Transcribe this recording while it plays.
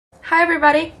Hi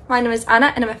everybody, my name is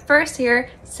Anna and I'm a first year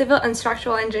civil and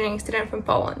structural engineering student from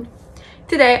Poland.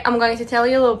 Today I'm going to tell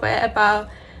you a little bit about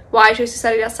why I chose to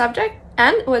study that subject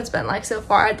and what it's been like so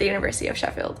far at the University of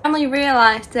Sheffield. I only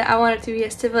realized that I wanted to be a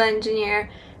civil engineer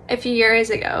a few years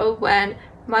ago when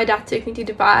my dad took me to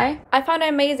Dubai. I found it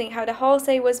amazing how the whole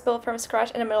city was built from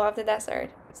scratch in the middle of the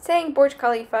desert. Seeing Burj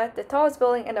Khalifa, the tallest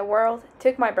building in the world,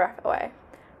 took my breath away.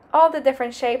 All the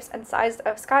different shapes and sizes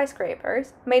of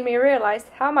skyscrapers made me realize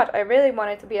how much I really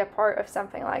wanted to be a part of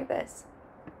something like this.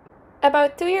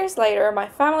 About 2 years later, my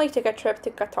family took a trip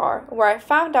to Qatar, where I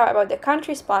found out about the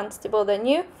country's plans to build a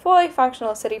new, fully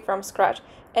functional city from scratch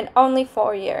in only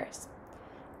 4 years.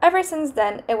 Ever since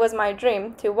then, it was my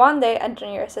dream to one day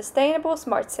engineer a sustainable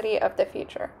smart city of the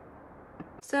future.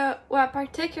 So, what I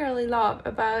particularly love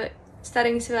about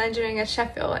studying civil engineering at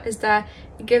Sheffield is that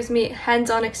it gives me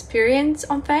hands-on experience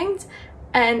on things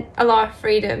and a lot of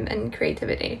freedom and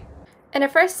creativity. In the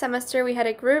first semester, we had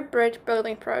a group bridge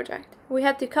building project. We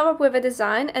had to come up with a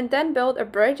design and then build a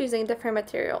bridge using different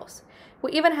materials.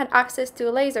 We even had access to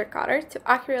a laser cutter to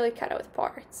accurately cut out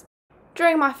parts.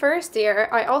 During my first year,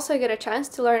 I also get a chance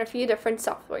to learn a few different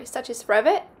softwares such as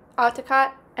Revit,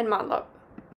 AutoCAD, and MATLAB.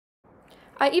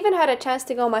 I even had a chance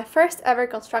to go on my first ever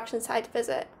construction site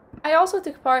visit. I also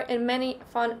took part in many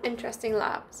fun, interesting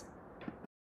labs.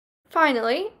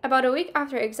 Finally, about a week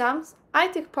after exams, I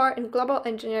took part in Global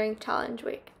Engineering Challenge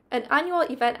Week, an annual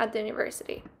event at the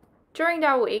university. During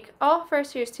that week, all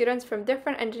first-year students from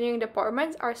different engineering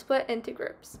departments are split into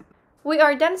groups. We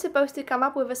are then supposed to come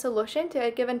up with a solution to a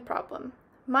given problem.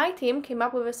 My team came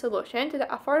up with a solution to the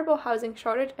affordable housing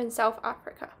shortage in South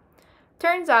Africa.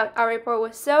 Turns out our report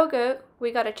was so good,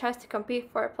 we got a chance to compete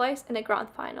for a place in the grand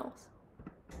finals.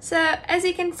 So, as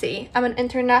you can see, I'm an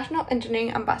international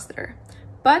engineering ambassador,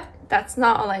 but that's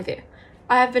not all I do.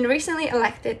 I have been recently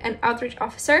elected an outreach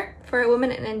officer for a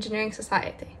Women in Engineering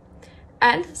Society.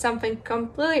 And something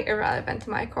completely irrelevant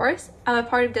to my course, I'm a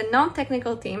part of the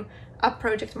non-technical team of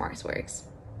Project Marsworks.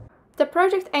 The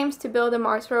project aims to build a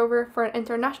Mars rover for an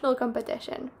international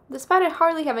competition. Despite it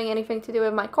hardly having anything to do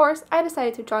with my course, I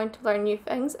decided to join to learn new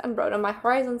things and broaden my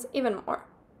horizons even more.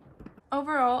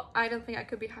 Overall, I don't think I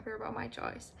could be happier about my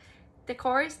choice. The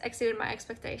course exceeded my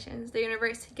expectations. The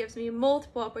university gives me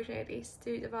multiple opportunities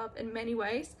to develop in many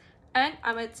ways, and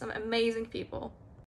I met some amazing people.